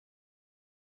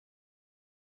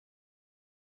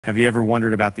Have you ever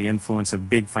wondered about the influence of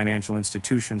big financial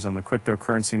institutions on the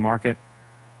cryptocurrency market?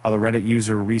 A Reddit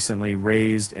user recently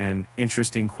raised an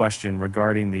interesting question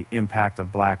regarding the impact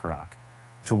of BlackRock,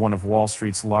 to one of Wall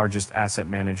Street's largest asset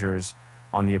managers,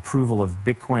 on the approval of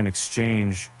Bitcoin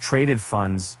exchange-traded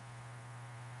funds,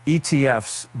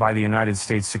 ETFs, by the United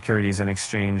States Securities and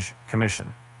Exchange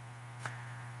Commission.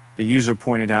 The user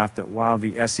pointed out that while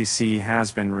the SEC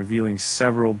has been revealing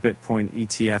several Bitcoin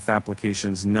ETF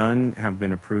applications, none have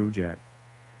been approved yet.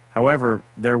 However,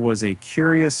 there was a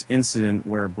curious incident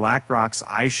where BlackRock's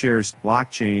iShares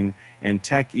blockchain and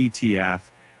tech ETF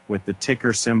with the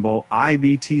ticker symbol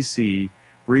IBTC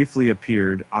briefly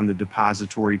appeared on the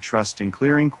Depository Trust and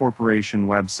Clearing Corporation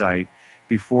website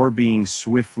before being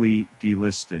swiftly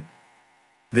delisted.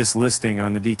 This listing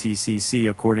on the DTCC,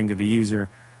 according to the user,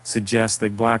 suggests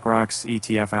that BlackRock's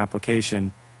ETF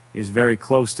application is very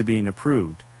close to being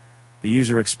approved. The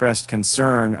user expressed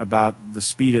concern about the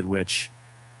speed at which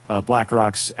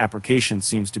BlackRock's application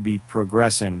seems to be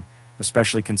progressing,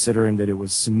 especially considering that it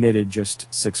was submitted just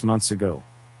 6 months ago.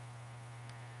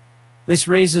 This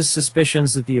raises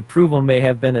suspicions that the approval may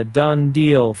have been a done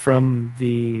deal from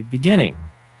the beginning.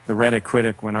 The Reddit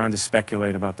Critic went on to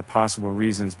speculate about the possible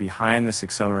reasons behind this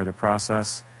accelerated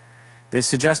process. They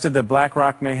suggested that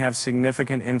BlackRock may have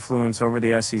significant influence over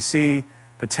the SEC,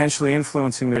 potentially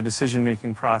influencing their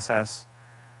decision-making process.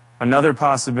 Another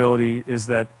possibility is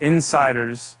that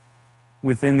insiders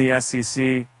within the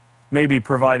SEC may be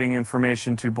providing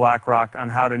information to BlackRock on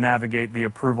how to navigate the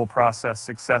approval process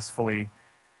successfully.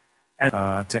 And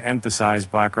to emphasize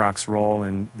BlackRock's role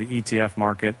in the ETF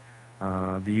market,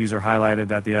 the user highlighted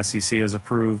that the SEC has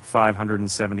approved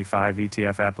 575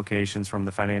 ETF applications from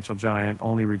the financial giant,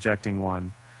 only rejecting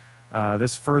one.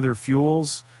 This further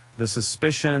fuels the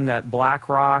suspicion that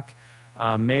BlackRock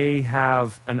may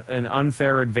have an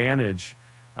unfair advantage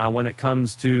when it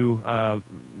comes to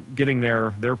getting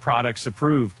their products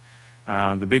approved.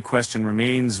 The big question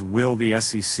remains, will the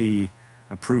SEC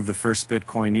approve the first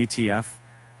Bitcoin ETF?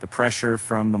 The pressure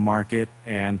from the market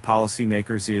and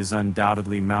policymakers is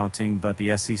undoubtedly mounting, but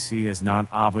the SEC is not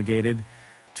obligated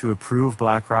to approve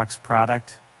BlackRock's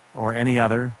product or any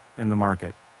other in the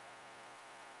market.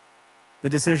 The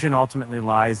decision ultimately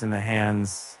lies in the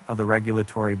hands of the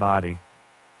regulatory body.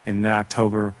 In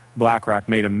October, BlackRock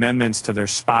made amendments to their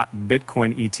spot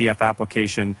Bitcoin ETF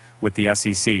application with the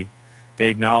SEC. They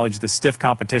acknowledged the stiff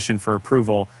competition for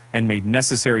approval and made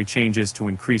necessary changes to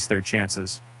increase their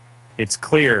chances. It's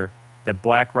clear that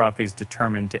BlackRock is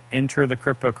determined to enter the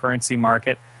cryptocurrency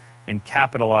market and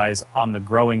capitalize on the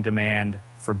growing demand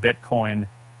for Bitcoin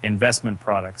investment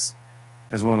products.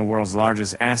 As one of the world's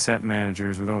largest asset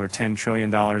managers with over $10 trillion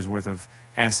worth of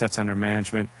assets under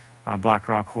management,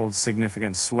 BlackRock holds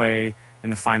significant sway in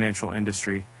the financial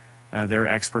industry. Their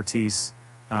expertise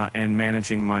in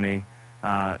managing money,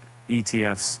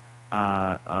 ETFs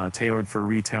tailored for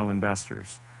retail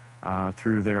investors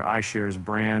through their iShares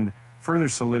brand, further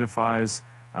solidifies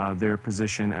their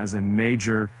position as a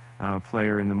major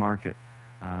player in the market.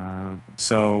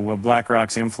 So will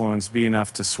BlackRock's influence be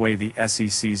enough to sway the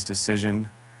SEC's decision?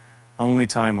 Only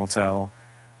time will tell.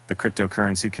 The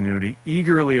cryptocurrency community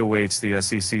eagerly awaits the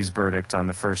SEC's verdict on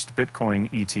the first Bitcoin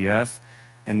ETF.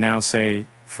 And now say,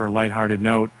 for a lighthearted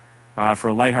note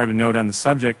on the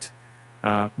subject,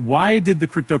 why did the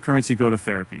cryptocurrency go to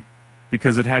therapy?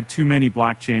 Because it had too many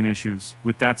blockchain issues.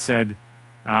 With that said,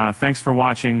 thanks for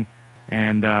watching,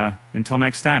 and until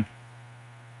next time.